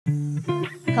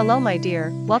Hello my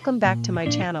dear, welcome back to my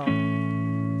channel.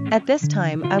 At this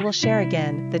time I will share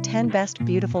again the 10 best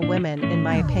beautiful women in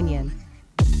my opinion.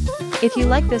 If you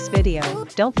like this video,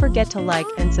 don't forget to like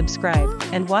and subscribe,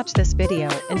 and watch this video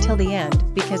until the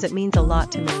end because it means a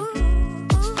lot to me.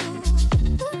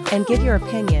 And give your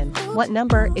opinion, what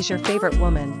number is your favorite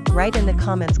woman, write in the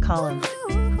comments column.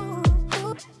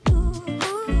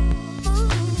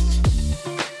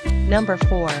 Number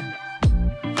 4.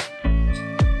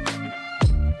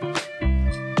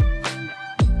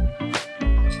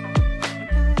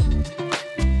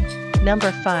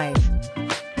 Number 5.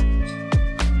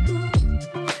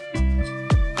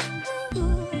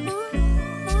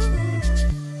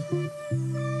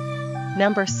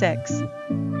 Number 6.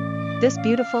 This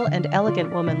beautiful and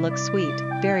elegant woman looks sweet,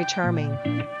 very charming.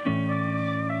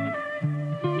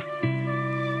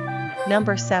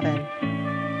 Number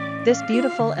 7. This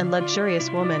beautiful and luxurious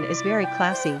woman is very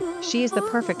classy, she is the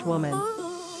perfect woman.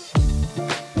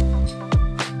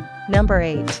 Number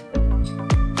 8.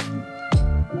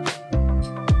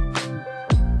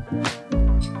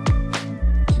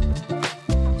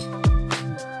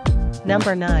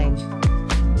 Number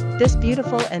 9. This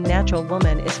beautiful and natural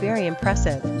woman is very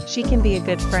impressive, she can be a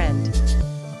good friend.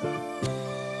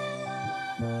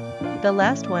 The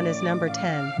last one is number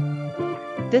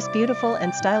 10. This beautiful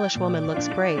and stylish woman looks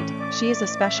great, she is a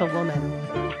special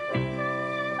woman.